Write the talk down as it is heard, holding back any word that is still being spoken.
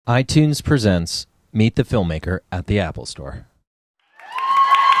iTunes presents Meet the Filmmaker at the Apple Store.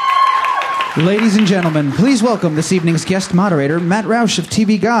 Ladies and gentlemen, please welcome this evening's guest moderator, Matt Roush of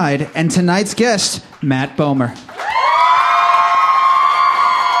TV Guide, and tonight's guest, Matt Bomer.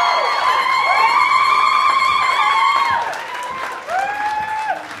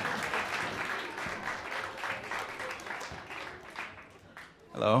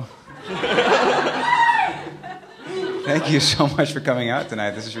 Hello. Thank you so much for coming out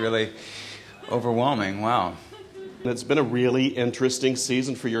tonight. This is really overwhelming. Wow. It's been a really interesting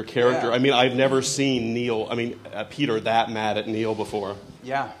season for your character. Yeah. I mean, I've never seen Peter that mad at Neil before.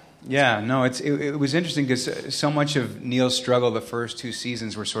 Yeah. No, it was interesting because so much of Neil's struggle the first two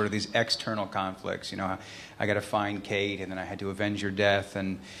seasons were sort of these external conflicts. You know, I got to find Kate, and then I had to avenge her death.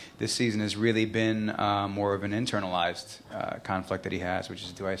 And this season has really been more of an internalized conflict that he has, which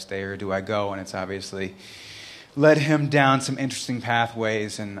is, do I stay or do I go? And it's obviously led him down some interesting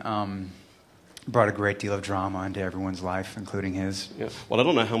pathways and brought a great deal of drama into everyone's life, including his. Yeah. Well, I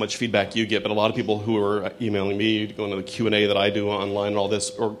don't know how much feedback you get, but a lot of people who are emailing me, going to the Q&A that I do online and all this,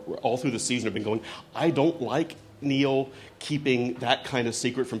 or all through the season have been going, I don't like Neil keeping that kind of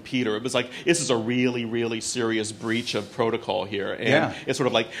secret from Peter. It was like, this is a really, really serious breach of protocol here. And It's sort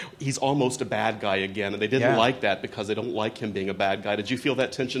of like, he's almost a bad guy again. And they didn't like that because they don't like him being a bad guy. Did you feel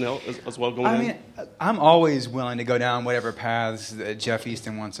that tension as well going on? I mean, I'm always willing to go down whatever paths that Jeff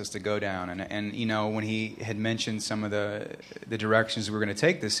Easton wants us to go down. And you know, when he had mentioned some of the directions we were going to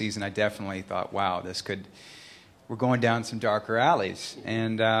take this season, I definitely thought, wow, we're going down some darker alleys,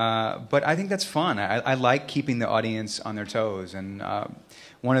 but I think that's fun. I like keeping the audience on their toes, and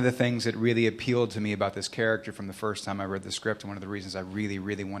one of the things that really appealed to me about this character from the first time I read the script, and one of the reasons I really,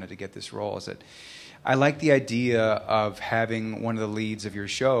 really wanted to get this role, is that I like the idea of having one of the leads of your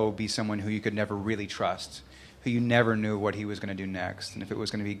show be someone who you could never really trust, who you never knew what he was going to do next, and if it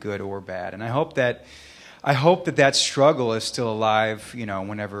was going to be good or bad. And I hope that struggle is still alive, you know,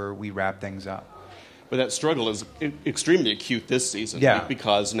 whenever we wrap things up. But that struggle is extremely acute this season. Yeah.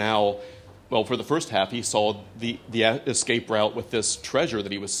 Because now, well, for the first half, he saw the escape route with this treasure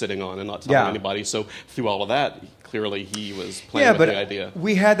that he was sitting on and not telling anybody. So through all of that, clearly he was playing with the idea.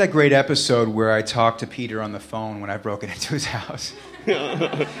 We had that great episode where I talked to Peter on the phone when I broke into his house. You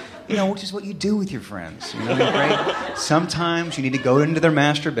know, which is what you do with your friends. You know, right? Sometimes you need to go into their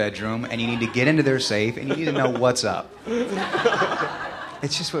master bedroom and you need to get into their safe and you need to know what's up.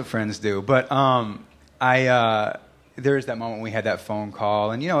 It's just what friends do. But there is that moment we had that phone call,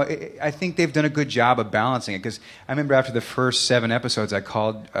 and you know, I think they've done a good job of balancing it, because I remember after the first 7 episodes, I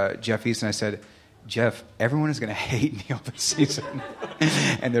called Jeff Easton. I said, Jeff, everyone is going to hate Neil this season,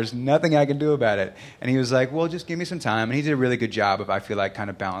 and there's nothing I can do about it. And he was like, well, just give me some time. And he did a really good job of, I feel like,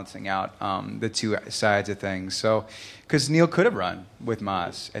 kind of balancing out the two sides of things. So, because Neil could have run with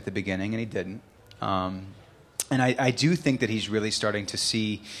Maz at the beginning, and he didn't. And I do think that he's really starting to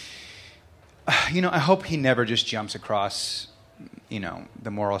see. You know, I hope he never just jumps across, you know, the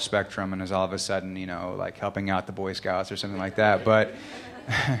moral spectrum and is all of a sudden, you know, like helping out the Boy Scouts or something like that. But,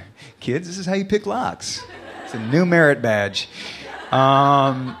 kids, this is how you pick locks. It's a new merit badge.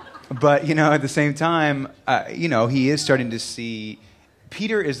 But, you know, at the same time, you know, he is starting to see...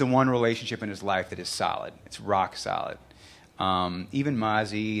 Peter is the one relationship in his life that is solid. It's rock solid. Even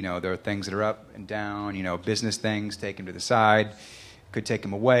Mozzie, you know, there are things that are up and down, you know, business things, take him to the side. Could take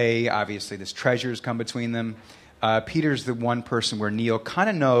him away. Obviously, this treasure's come between them. Peter's the one person where Neil kind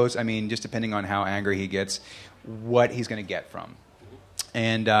of knows, I mean, just depending on how angry he gets, what he's going to get from.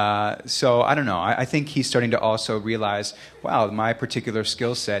 And so, I don't know. I think he's starting to also realize, wow, my particular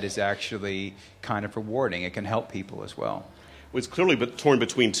skill set is actually kind of rewarding. It can help people as well. Well, he's clearly torn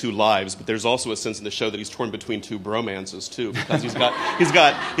between two lives, but there's also a sense in the show that he's torn between two bromances too, because he's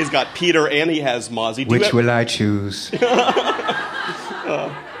got Peter and he has Mozzie. Which will I choose?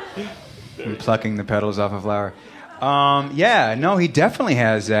 I'm plucking the petals off a flower. Yeah, no, he definitely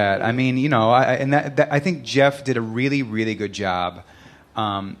has that. I mean, you know, I think Jeff did a really, really good job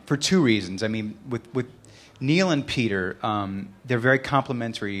for two reasons. I mean, with Neil and Peter, they're very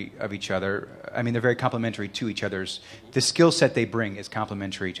complementary of each other. I mean, they're very complementary to each other's. The skill set they bring is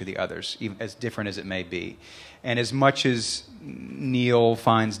complementary to the others, even as different as it may be. And as much as Neil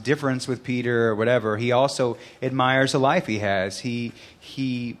finds difference with Peter or whatever, he also admires the life he has. He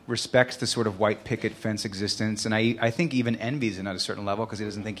respects the sort of white picket fence existence, and I think even envies it at a certain level because he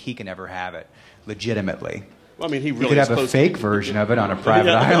doesn't think he can ever have it legitimately. Well, I mean, he really could have a fake version of it on a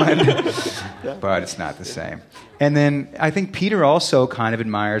private island, but it's not the same. And then I think Peter also kind of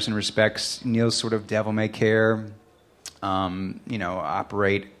admires and respects Neil's sort of devil-may-care,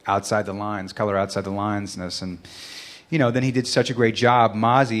 operate outside the lines, color outside the lines-ness. And then he did such a great job.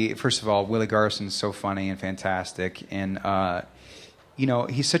 Mozzie, first of all, Willie Garson's so funny and fantastic, and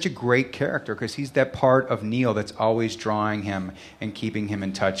he's such a great character because he's that part of Neil that's always drawing him and keeping him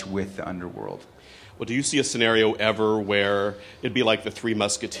in touch with the underworld. Well, do you see a scenario ever where it'd be like the Three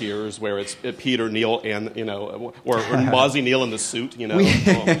Musketeers, where it's Peter, Neil, and or Mozzie, Neil in the suit?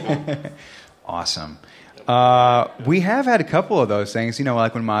 Awesome. We have had a couple of those things,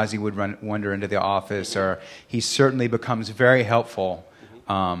 like when Mozzie would wander into the office, or he certainly becomes very helpful.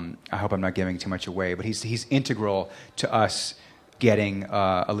 I hope I'm not giving too much away, but he's integral to us getting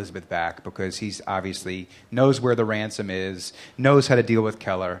Elizabeth back, because he's obviously knows where the ransom is, knows how to deal with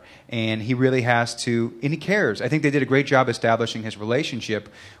Keller, and he really has to, and he cares. I think they did a great job establishing his relationship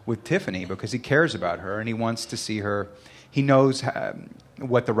with Tiffany, because he cares about her and he wants to see her. He knows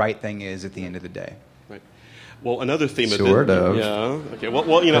what the right thing is at the end of the day. Right. Well, another theme sort of. Yeah. Okay. Well,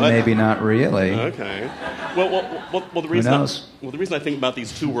 but maybe not really. Okay. Well, the reason the reason I think about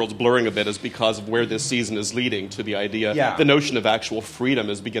these two worlds blurring a bit is because of where this season is leading to the idea. Yeah. The notion of actual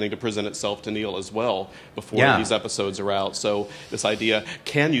freedom is beginning to present itself to Neil as well before these episodes are out. So this idea,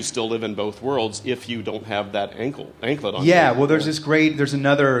 can you still live in both worlds if you don't have that anklet on? Yeah. Well, there's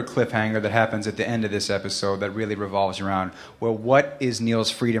another cliffhanger that happens at the end of this episode that really revolves around, well, what is Neil's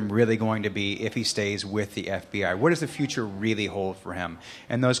freedom really going to be if he stays with the FBI? What does the future really hold for him?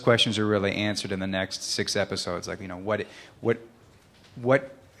 And those questions are really answered in the next 6 episodes. Like,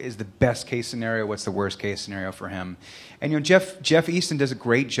 what is the best case scenario? What's the worst case scenario for him? And Jeff Easton does a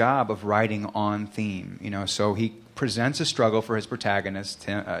great job of writing on theme. So he presents a struggle for his protagonist,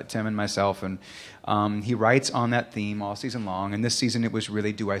 Tim and myself, and he writes on that theme all season long. And this season it was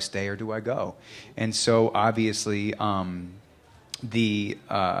really, do I stay or do I go? And so obviously the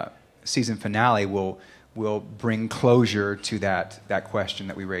season finale will bring closure to that question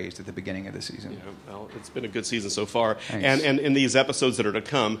that we raised at the beginning of the season. Yeah, well, it's been a good season so far. Thanks. And in these episodes that are to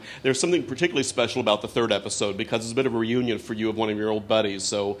come, there's something particularly special about the 3rd episode, because it's a bit of a reunion for you of one of your old buddies.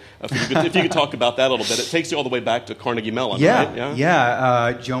 So if you could talk about that a little bit. It takes you all the way back to Carnegie Mellon, right?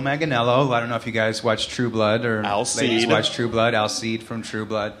 Yeah. Joe Manganiello. I don't know if you guys watch True Blood or ladies watch True Blood. Alcide from True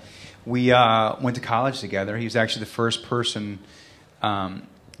Blood. We went to college together. He was actually the first person...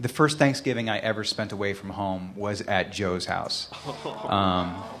 the first Thanksgiving I ever spent away from home was at Joe's house.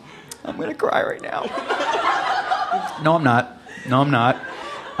 I'm going to cry right now. No, I'm not.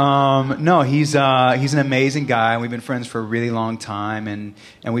 No, he's an amazing guy. We've been friends for a really long time, and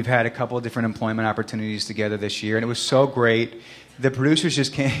we've had a couple of different employment opportunities together this year, and it was so great. The producers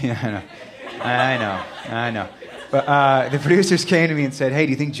just came... I know. But the producers came to me and said, hey,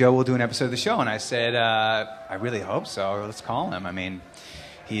 do you think Joe will do an episode of the show? And I said, I really hope so. Let's call him. I mean...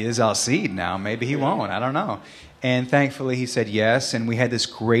 he is Alcide now. Maybe he won't. I don't know. And thankfully, he said yes. And we had this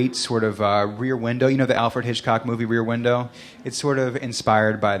great sort of Rear Window. You know the Alfred Hitchcock movie Rear Window? It's sort of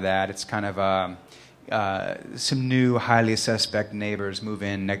inspired by that. It's kind of some new, highly suspect neighbors move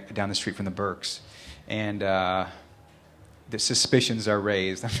in down the street from the Burkes. And the suspicions are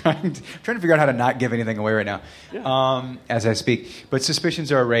raised. I'm trying to figure out how to not give anything away right now as I speak. But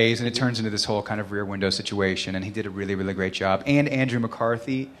suspicions are raised, and it turns into this whole kind of Rear Window situation. And he did a really, really great job. And Andrew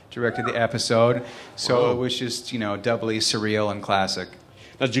McCarthy directed the episode. So It was just, doubly surreal and classic.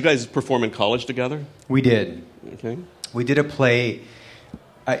 Now, did you guys perform in college together? We did. Okay. We did a play.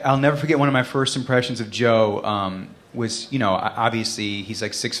 I'll never forget one of my first impressions of Joe was, obviously he's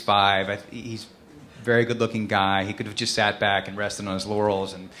like 6'5". He's very good-looking guy. He could have just sat back and rested on his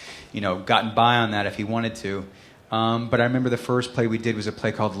laurels and, gotten by on that if he wanted to. But I remember the first play we did was a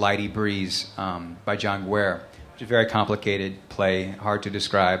play called Lighty Breeze by John Guare, which is a very complicated play, hard to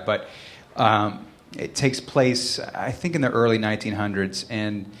describe. But it takes place, I think, in the early 1900s,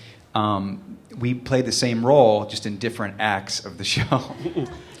 and we played the same role, just in different acts of the show.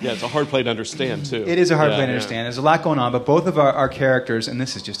 Yeah, it's a hard play to understand, too. It is a hard play to understand. There's a lot going on, but both of our characters, and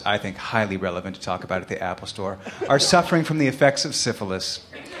this is just, I think, highly relevant to talk about at the Apple Store, are suffering from the effects of syphilis.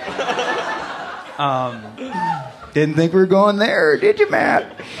 Didn't think we were going there, did you,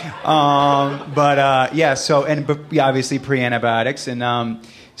 Matt? Obviously pre-antibiotics, and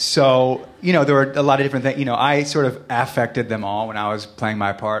so, there were a lot of different things. I sort of affected them all when I was playing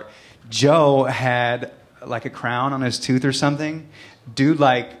my part. Joe had like a crown on his tooth or something. Dude,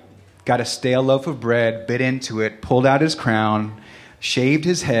 got a stale loaf of bread, bit into it, pulled out his crown, shaved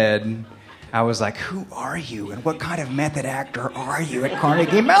his head. I was like, who are you? And what kind of method actor are you at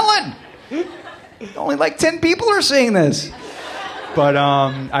Carnegie Mellon? Only 10 people are seeing this. But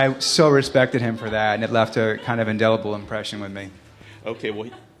I so respected him for that, and it left a kind of indelible impression with me. Okay, well,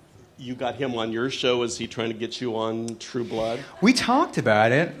 you got him on your show. Is he trying to get you on True Blood? We talked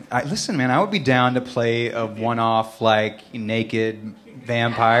about it. Listen, man, I would be down to play a one-off, like, naked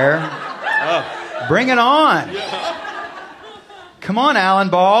vampire. Bring it on. Come on, Alan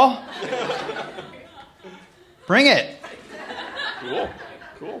Ball. Bring it.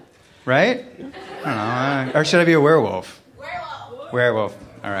 Cool. Right? I don't know. Or should I be a werewolf? Werewolf.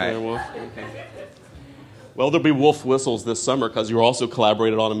 All right. Werewolf. Okay. Well, there'll be wolf whistles this summer because you also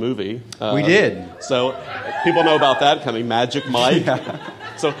collaborated on a movie. We did. So people know about that coming, Magic Mike. Yeah.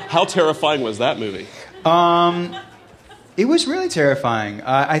 So how terrifying was that movie? It was really terrifying.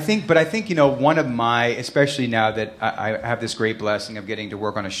 I think, one of my, especially now that I have this great blessing of getting to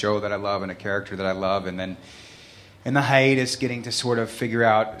work on a show that I love and a character that I love, and then in the hiatus getting to sort of figure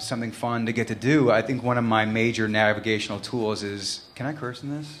out something fun to get to do, I think one of my major navigational tools is, can I curse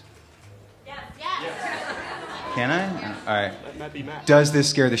in this? Yes. Can I? All right. That might be Matt. Does this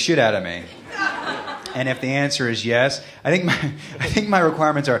scare the shit out of me? And if the answer is yes, I think my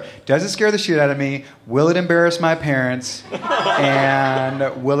requirements are: does it scare the shit out of me? Will it embarrass my parents?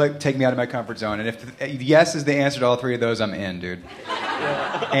 And will it take me out of my comfort zone? And if yes is the answer to all three of those, I'm in, dude.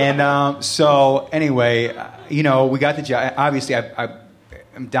 And so anyway, we got the job. Obviously,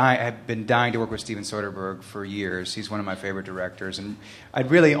 I've been dying to work with Steven Soderbergh for years. He's one of my favorite directors, and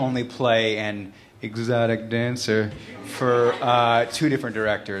I'd really only play an exotic dancer for two different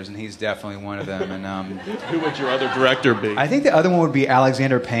directors, and he's definitely one of them. And who would your other director be? I think the other one would be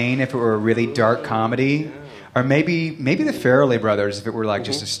Alexander Payne if it were a really dark comedy, or maybe the Farrelly Brothers if it were like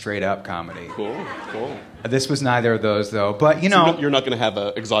just a straight up comedy. Cool. This was neither of those though, but So you're not going to have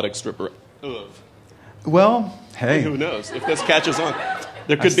an exotic stripper. Ugh. Well, hey, Who knows if this catches on?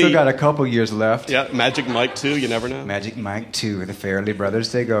 There I could still be. got a couple years left. Yeah, Magic Mike 2. You never know. Magic Mike 2, the Farrelly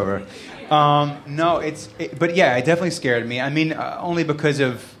Brothers take over. No, but yeah, it definitely scared me. I mean, only because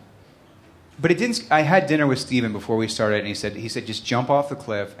of. But it didn't. I had dinner with Steven before we started, and he said, just jump off the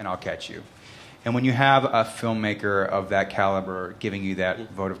cliff and I'll catch you. And when you have a filmmaker of that caliber giving you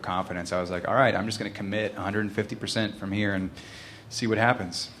that vote of confidence, I was like, all right, I'm just going to commit 150% from here and see what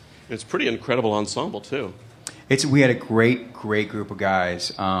happens. It's a pretty incredible ensemble too. We had a great group of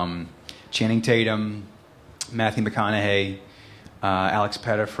guys. Channing Tatum, Matthew McConaughey, Alex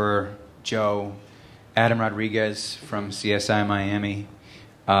Pettyfer, Joe, Adam Rodriguez from CSI Miami,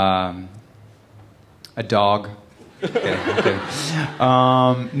 a dog. Okay.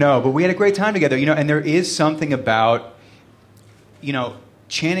 No, but we had a great time together, and there is something about,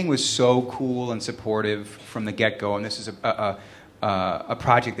 Channing was so cool and supportive from the get-go, and this is a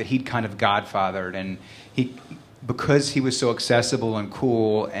project that he'd kind of godfathered, and because he was so accessible and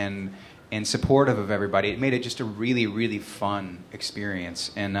cool and supportive of everybody, it made it just a really, really fun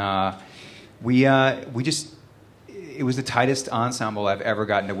experience. And it was the tightest ensemble I've ever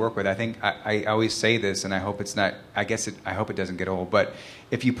gotten to work with. I think I always say this, and I hope it's not. I hope it doesn't get old. But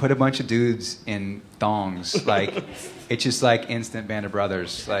if you put a bunch of dudes in thongs, like it's just like instant Band of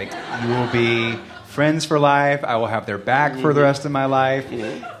Brothers. Like you will be friends for life. I will have their back for the rest of my life.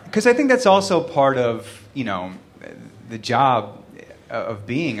 Because I think that's also part of the job of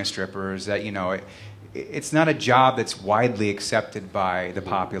being a stripper is that it's not a job that's widely accepted by the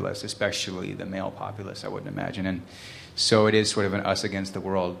populace, especially the male populace, I wouldn't imagine. And so it is sort of an us against the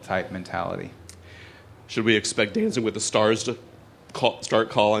world type mentality. Should we expect Dancing with the Stars to start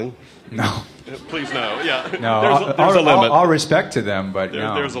calling? No. Please no. Yeah. No. There's a limit. All respect to them, but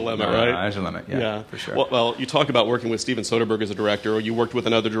no. There's a limit, no, right? No, there's a limit, yeah. For sure. Well, you talk about working with Steven Soderbergh as a director. You worked with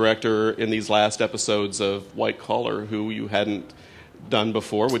another director in these last episodes of White Collar who you hadn't done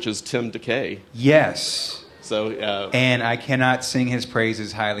before, which is Tim DeKay. Yes. So, and I cannot sing his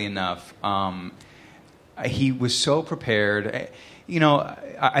praises highly enough. He was so prepared.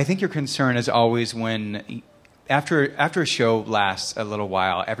 I think your concern is always when, after a show lasts a little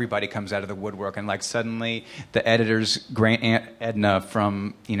while, everybody comes out of the woodwork, and like suddenly the editor's Grant Aunt Edna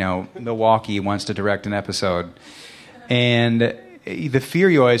from Milwaukee wants to direct an episode, and the fear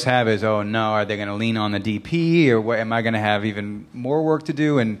you always have is, oh no, are they going to lean on the DP, or what, am I going to have even more work to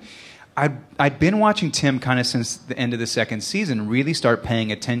do? And I'd been watching Tim kind of since the end of the second season really start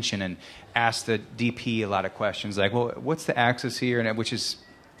paying attention and ask the DP a lot of questions like, well, what's the axis here? And which is,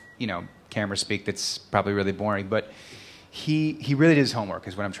 camera speak that's probably really boring. But he really did his homework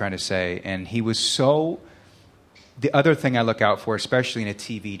is what I'm trying to say. And he was so... The other thing I look out for, especially in a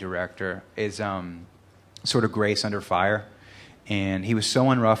TV director, is sort of grace under fire. And he was so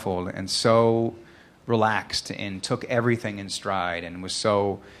unruffled and so relaxed and took everything in stride and was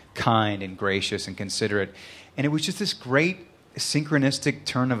so kind and gracious and considerate. And it was just this great synchronistic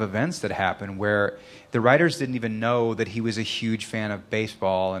turn of events that happened where the writers didn't even know that he was a huge fan of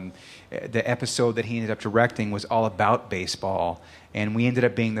baseball, and the episode that he ended up directing was all about baseball, and we ended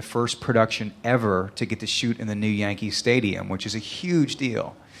up being the first production ever to get to shoot in the new Yankee Stadium, which is a huge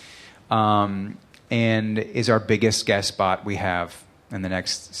deal, and is our biggest guest spot we have in the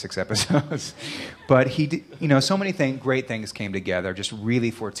next 6 episodes. But he did, so many great things came together just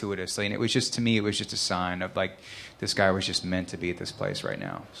really fortuitously, and it was just, to me, it was just a sign of like, this guy was just meant to be at this place right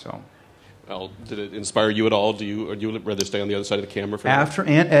now. So, well, did it inspire you at all? Or do you rather stay on the other side of the camera for after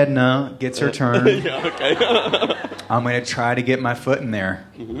Aunt Edna gets her turn? Yeah, okay. I'm going to try to get my foot in there.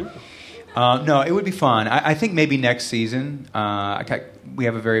 Mm-hmm. No, it would be fun. I think maybe next season. We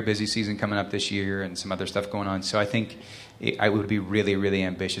have a very busy season coming up this year and some other stuff going on. So I think it would be really, really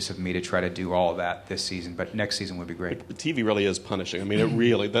ambitious of me to try to do all of that this season. But next season would be great. The TV really is punishing. I mean, it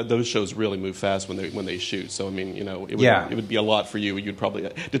really those shows really move fast when they shoot. So I mean, it would be a lot for you. You'd probably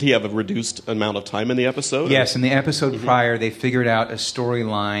did he have a reduced amount of time in the episode? Yes, in the episode prior, they figured out a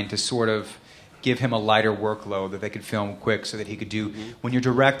storyline to sort of give him a lighter workload that they could film quick so that he could do. When you're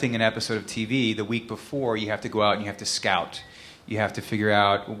directing an episode of TV, the week before you have to go out and you have to scout. You have to figure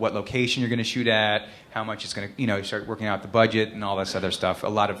out what location you're going to shoot at, how much it's going to, you start working out the budget and all this other stuff. A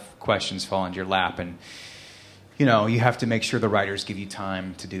lot of questions fall into your lap, and, you have to make sure the writers give you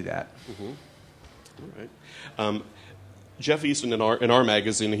time to do that. All right. Jeff Easton, in our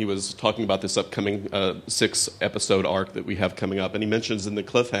magazine, he was talking about this upcoming 6-episode arc that we have coming up, and he mentions in the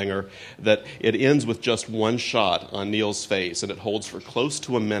cliffhanger that it ends with just one shot on Neil's face, and it holds for close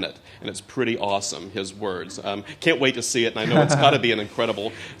to a minute, and it's pretty awesome, his words. Can't wait to see it, and I know it's got to be an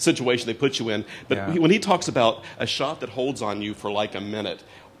incredible situation they put you in, but when he talks about a shot that holds on you for like a minute,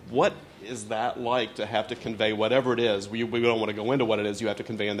 what is that like to have to convey whatever it is? We don't want to go into what it is you have to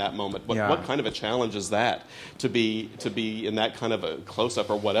convey in that moment. But what kind of a challenge is that to be in that kind of a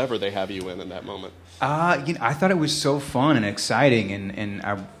close-up or whatever they have you in that moment? I thought it was so fun and exciting, and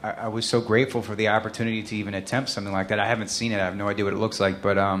I was so grateful for the opportunity to even attempt something like that. I haven't seen it. I have no idea what it looks like,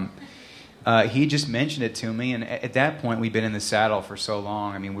 but he just mentioned it to me, and at that point, we'd been in the saddle for so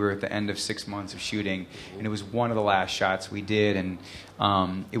long. I mean, we were at the end of 6 months of shooting, and it was one of the last shots we did, and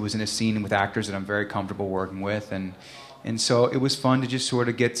it was in a scene with actors that I'm very comfortable working with, and so it was fun to just sort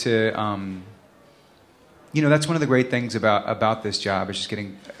of get to, that's one of the great things about this job, is just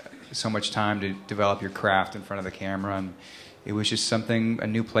getting so much time to develop your craft in front of the camera, and it was just a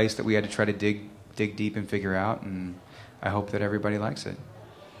new place that we had to try to dig deep and figure out, and I hope that everybody likes it.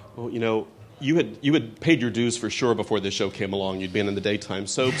 Well, you had paid your dues for sure before this show came along. You'd been in the daytime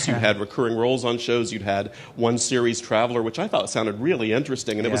soaps. You had recurring roles on shows. You'd had one series, Traveler, which I thought sounded really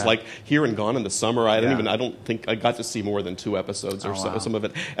interesting. And it was like Here and Gone in the summer. I don't think I got to see more than 2 episodes or some of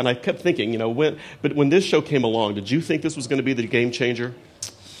it. And I kept thinking, when this show came along, did you think this was going to be the game changer?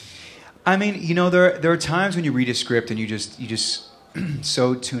 I mean, there are times when you read a script and you just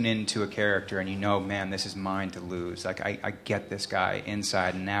so tune into a character and man, this is mine to lose. Like, I get this guy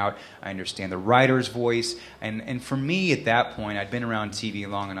inside and out. I understand the writer's voice. And for me, at that point, I'd been around TV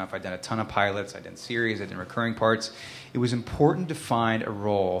long enough. I'd done a ton of pilots. I'd done series. I'd done recurring parts. It was important to find a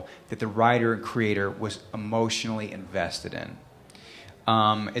role that the writer and creator was emotionally invested in.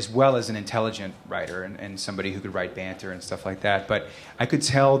 As well as an intelligent writer and somebody who could write banter and stuff like that. But I could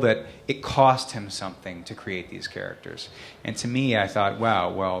tell that it cost him something to create these characters. And to me, I thought, wow,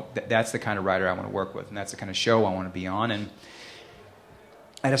 well, that's the kind of writer I want to work with, and that's the kind of show I want to be on. And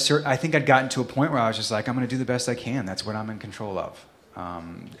I think I'd gotten to a point where I was just like, I'm going to do the best I can. That's what I'm in control of.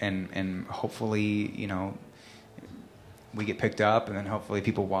 And hopefully, we get picked up, and then hopefully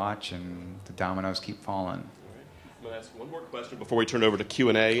people watch, and the dominoes keep falling. I'm going to ask one more question before we turn over to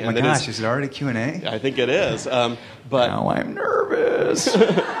Q&A. Oh my gosh, is it already Q&A? I think it is. But now I'm nervous.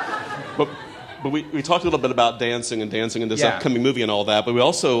 but we talked a little bit about dancing in this upcoming movie and all that. But we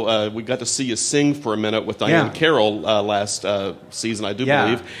also we got to see you sing for a minute with Diane Carroll last season, I do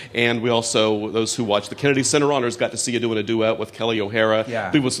believe. And we also, those who watched the Kennedy Center Honors, got to see you doing a duet with Kelly O'Hara.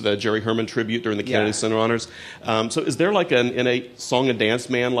 I believe it was the Jerry Herman tribute during the Kennedy Center Honors. So is there like an innate song and dance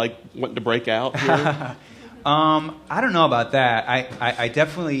man like wanting to break out here? I don't know about that. I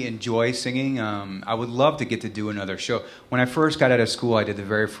definitely enjoy singing. I would love to get to do another show. When I first got out of school, I did the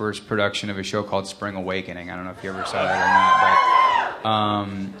very first production of a show called Spring Awakening. I don't know if you ever saw that or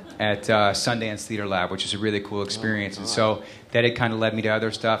not, but at Sundance Theater Lab, which is a really cool experience. And so that had kind of led me to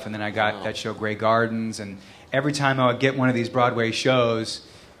other stuff. And then I got that show, Grey Gardens. And every time I would get one of these Broadway shows,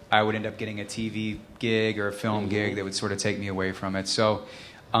 I would end up getting a TV gig or a film gig that would sort of take me away from it. So...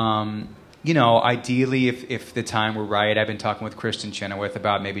 ideally, if the time were right, I've been talking with Kristen Chenoweth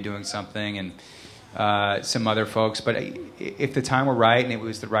about maybe doing something, and some other folks. But if the time were right and it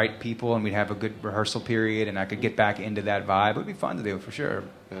was the right people and we'd have a good rehearsal period and I could get back into that vibe, it would be fun to do for sure.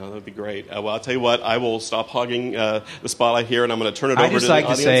 Yeah, that would be great. Well, I'll tell you what, I will stop hogging the spotlight here, and I'm going to turn it over to the audience. I'd just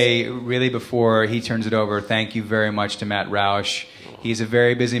like to say, really, before he turns it over, thank you very much to Matt Roush. He's a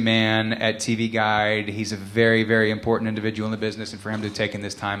very busy man at TV Guide. He's a very, very important individual in the business, and for him to have taken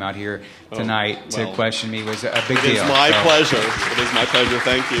this time out here tonight to question me was a big deal. It is my pleasure. It is my pleasure.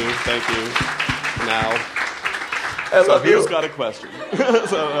 Thank you. Thank you. Now, who's got a question?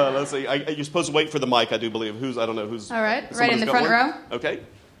 So let's see. You're supposed to wait for the mic, I do believe. I don't know who's. All right, right in the front row. Okay.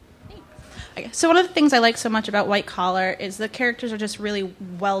 So one of the things I like so much about White Collar is the characters are just really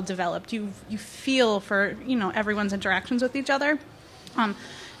well developed. You feel for everyone's interactions with each other, and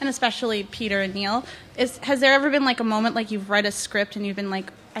especially Peter and Neil. Has there ever been like a moment like you've read a script and you've been like,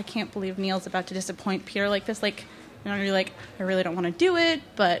 I can't believe Neil's about to disappoint Peter like this? Like, you're like, I really don't want to do it,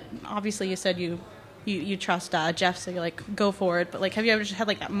 but obviously you said you trust Jeff, so you're like, go for it. But like, have you ever just had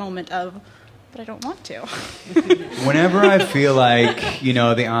like that moment of, but I don't want to? Whenever I feel like,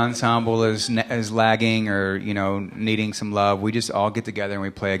 the ensemble is lagging or, needing some love, we just all get together and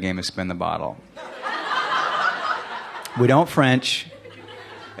we play a game of Spin the Bottle. We don't French.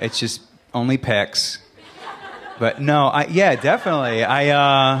 It's just only picks. But no, definitely.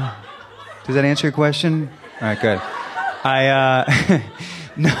 Does that answer your question? All right, good.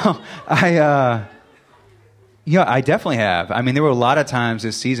 Yeah, I definitely have. I mean, there were a lot of times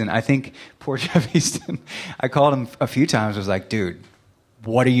this season. I think poor Jeff Easton, I called him a few times. I was like, dude,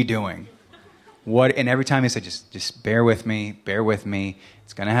 what are you doing? What? And every time he said, just bear with me.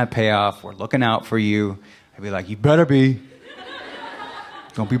 It's going to have payoff. We're looking out for you. I'd be like, you better be.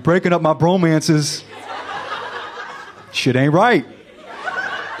 Don't be breaking up my bromances. Shit ain't right.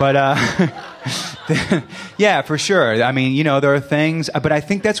 But, yeah, for sure. I mean, there are things, but I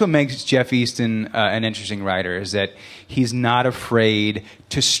think that's what makes Jeff Easton an interesting writer, is that he's not afraid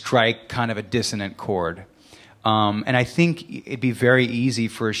to strike kind of a dissonant chord. And I think it'd be very easy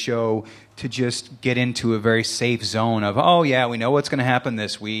for a show to just get into a very safe zone of, oh, yeah, we know what's going to happen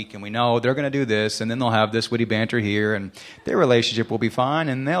this week, and we know they're going to do this, and then they'll have this witty banter here, and their relationship will be fine,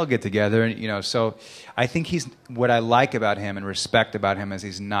 and they'll get together. And, so I think what I like about him and respect about him is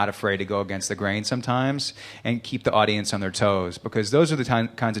he's not afraid to go against the grain sometimes and keep the audience on their toes, because those are the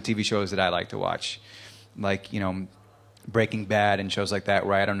kinds of TV shows that I like to watch. Like, Breaking Bad and shows like that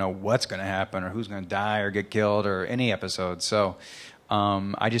where I don't know what's going to happen or who's going to die or get killed or any episode. So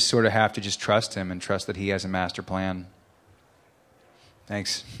I just sort of have to just trust him and trust that he has a master plan.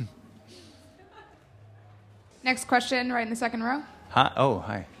 Thanks. Next question, right in the second row. Hi. Oh,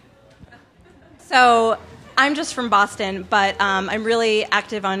 hi. So I'm just from Boston, but I'm really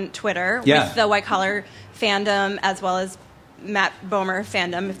active on Twitter with the White Collar fandom as well as Matt Bomer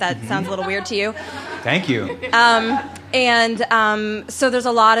fandom, if that sounds a little weird to you. Thank you. So there's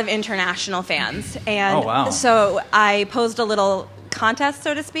a lot of international fans. And so I posed a little contest,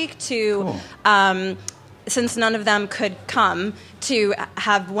 so to speak, to, since none of them could come, to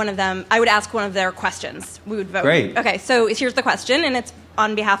have one of them, I would ask one of their questions. We would vote. Great. Okay, so here's the question, and it's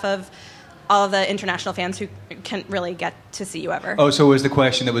on behalf of all of the international fans who can't really get to see you ever. Oh, so it was the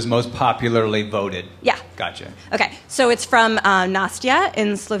question that was most popularly voted. Yeah. Gotcha. Okay, so it's from Nastya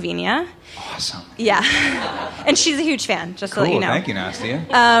in Slovenia. Awesome. Yeah. And she's a huge fan, just to let you know. Thank you,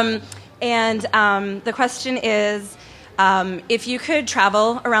 Nastya. The question is, if you could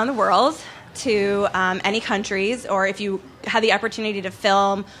travel around the world to any countries, or if you had the opportunity to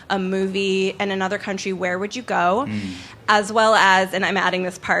film a movie in another country, where would you go? As well as, and I'm adding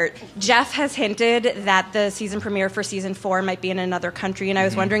this part, Jeff has hinted that the season premiere for season 4 might be in another country, and I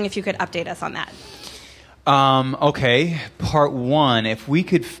was wondering if you could update us on that. Okay, part 1, if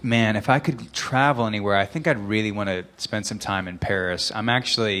I could travel anywhere, I think I'd really want to spend some time in Paris. I'm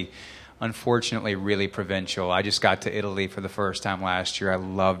actually, unfortunately, really provincial. I just got to Italy for the first time last year. I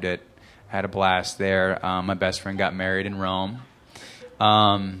loved it. Had a blast there. My best friend got married in Rome.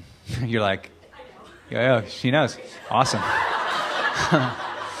 You're like, yeah, she knows. Awesome. Do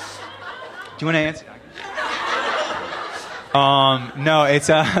you want to answer? No, it's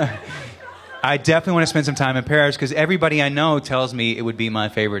I definitely want to spend some time in Paris because everybody I know tells me it would be my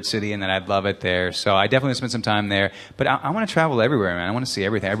favorite city and that I'd love it there. So I definitely want to spend some time there. But I want to travel everywhere, man. I want to see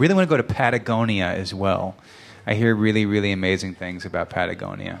everything. I really want to go to Patagonia as well. I hear really, really amazing things about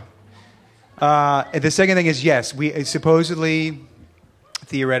Patagonia. The second thing is, yes, we supposedly,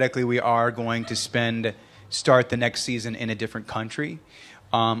 theoretically, we are going to start the next season in a different country.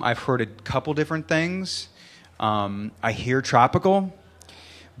 I've heard a couple different things. I hear tropical,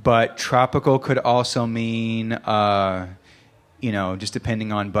 but tropical could also mean just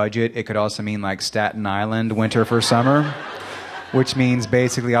depending on budget, it could also mean like Staten Island, winter for summer, which means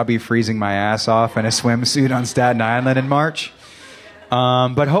basically I'll be freezing my ass off in a swimsuit on Staten Island in March.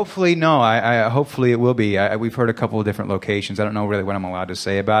 But hopefully, no. Hopefully it will be. We've heard a couple of different locations. I don't know really what I'm allowed to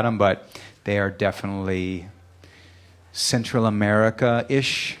say about them, but they are definitely Central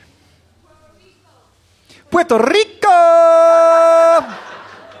America-ish. Puerto Rico!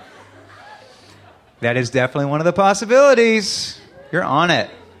 That is definitely one of the possibilities. You're on it.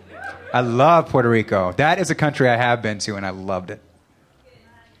 I love Puerto Rico. That is a country I have been to, and I loved it.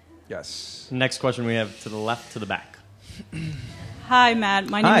 Yes. Next question we have to the left to the back. Hi, Matt.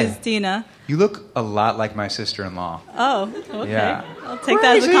 My name is Dina. You look a lot like my sister-in-law. Oh, okay. Yeah. I'll take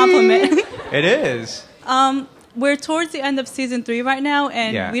that as a compliment. It is. We're towards the end of season 3 right now,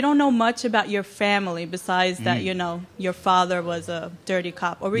 and we don't know much about your family besides that, your father was a dirty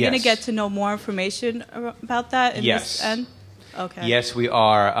cop. Are we going to get to know more information about that in this end? Okay. Yes, we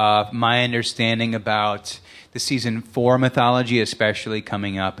are. My understanding about the season 4 mythology, especially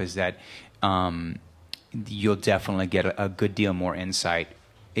coming up, is that you'll definitely get a good deal more insight.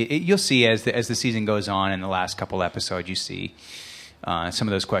 You'll see as the season goes on, in the last couple episodes, you see some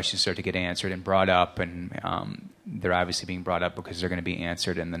of those questions start to get answered and brought up, and they're obviously being brought up because they're going to be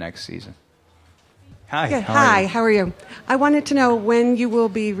answered in the next season. Hi. Yeah, hi, how are you? I wanted to know when you will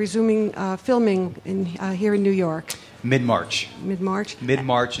be resuming filming here in New York. Mid-March. Mid-March?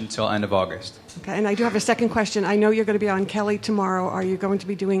 Mid-March until end of August. Okay, and I do have a second question. I know you're going to be on Kelly tomorrow. Are you going to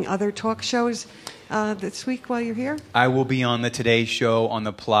be doing other talk shows this week while you're here? I will be on the Today Show on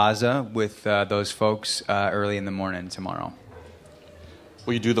the Plaza with those folks early in the morning tomorrow.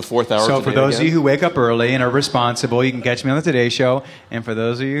 Will you do the 4th hour? So for those of you who wake up early and are responsible, you can catch me on the Today Show. And for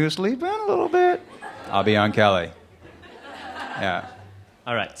those of you who sleep in a little bit, I'll be on Kelly. Yeah.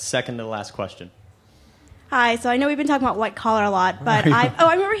 All right, second to last question. Hi, so I know we've been talking about white collar a lot, but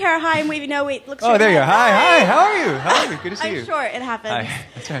I'm over here. Hi, I'm waving. No, wait, look straight there you go. ahead. Hi, how are you? How are you? Good to see you. I'm sure it happens. Hi.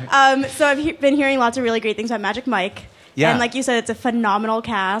 That's right. So I've been hearing lots of really great things about Magic Mike. Yeah. And like you said, it's a phenomenal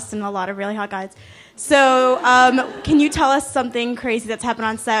cast and a lot of really hot guys. So can you tell us something crazy that's happened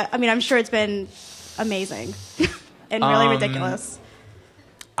on set? I mean, I'm sure it's been amazing and really ridiculous.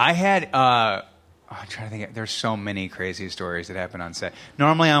 I had... I'm trying to think. There's so many crazy stories that happen on set.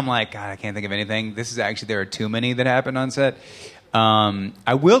 Normally, I'm like, God, I can't think of anything. This is actually, there are too many that happened on set.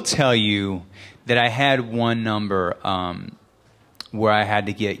 I will tell you that I had one number where I had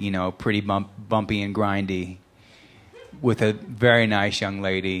to get, pretty bumpy and grindy with a very nice young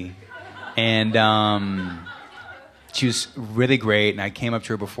lady. And she was really great. And I came up to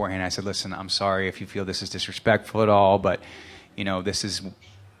her beforehand. I said, listen, I'm sorry if you feel this is disrespectful at all, but, this is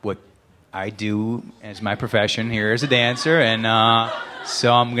what I do as my profession here as a dancer, and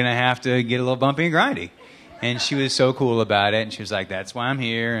so I'm going to have to get a little bumpy and grindy. And she was so cool about it, and she was like, that's why I'm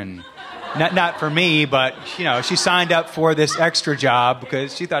here. And not for me, but, she signed up for this extra job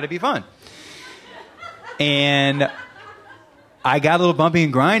because she thought it'd be fun. And I got a little bumpy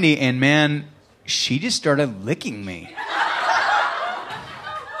and grindy, and man, she just started licking me.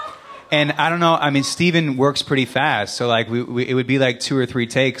 And I don't know, I mean, Steven works pretty fast, so like it would be like 2 or 3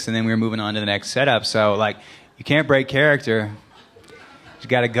 takes, and then we were moving on to the next setup. So like, you can't break character. You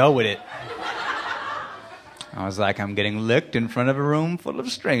got to go with it. I was like, I'm getting licked in front of a room full of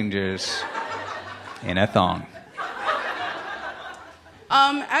strangers in a thong.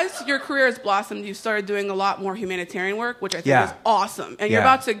 As your career has blossomed, you started doing a lot more humanitarian work, which I think is awesome. And you're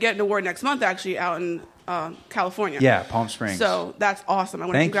about to get an award next month, actually, out in California. Yeah, Palm Springs. So that's awesome. I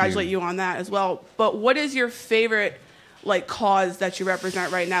want to congratulate you on that as well. But what is your favorite cause that you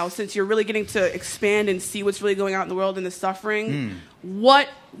represent right now, since you're really getting to expand and see what's really going on in the world and the suffering? What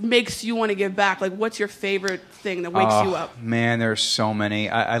makes you want to give back? Like, what's your favorite thing that wakes you up? Man, there's so many.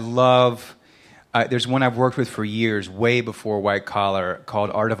 I love... there's one I've worked with for years, way before White Collar, called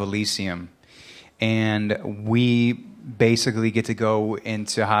Art of Elysium. And we basically get to go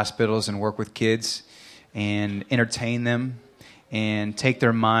into hospitals and work with kids and entertain them and take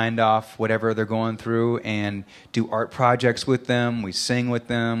their mind off whatever they're going through and do art projects with them. We sing with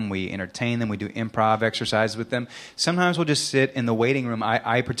them. We entertain them. We do improv exercises with them. Sometimes we'll just sit in the waiting room.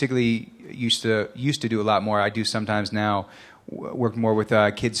 I particularly used to do a lot more. I do sometimes now. Work more with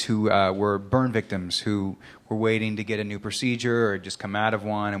kids who were burn victims who were waiting to get a new procedure or just come out of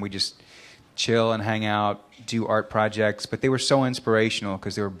one, and we just chill and hang out, do art projects. But they were so inspirational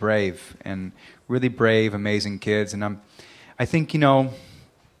because they were brave and really brave, amazing kids. And I think,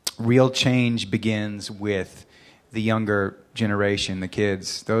 real change begins with the younger generation, the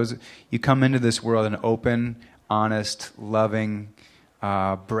kids. You come into this world an open, honest, loving,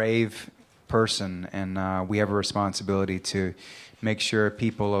 brave person, and we have a responsibility to make sure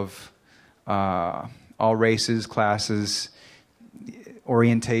people of all races, classes,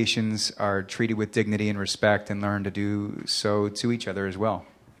 orientations are treated with dignity and respect, and learn to do so to each other as well.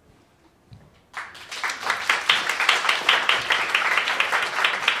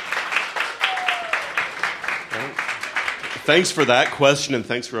 Thanks for that question, and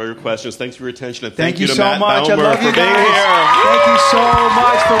thanks for all your questions. Thanks for your attention, and thank you to so Matt much. Baumer I love you for being guys. here. Thank you so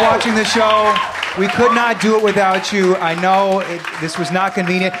much for watching the show. We could not do it without you. I know this was not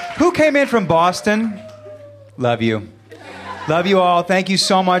convenient. Who came in from Boston? Love you. Love you all. Thank you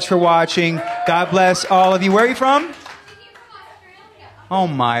so much for watching. God bless all of you. Where are you from? Oh,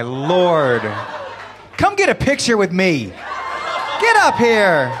 my Lord. Come get a picture with me. Get up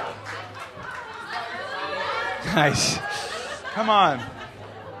here. Nice. Come on.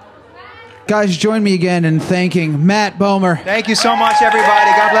 Guys, join me again in thanking Matt Baumer. Thank you so much,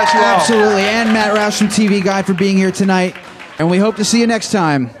 everybody. God bless you all. Absolutely. And Matt Roush from TV Guide for being here tonight. And we hope to see you next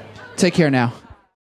time. Take care now.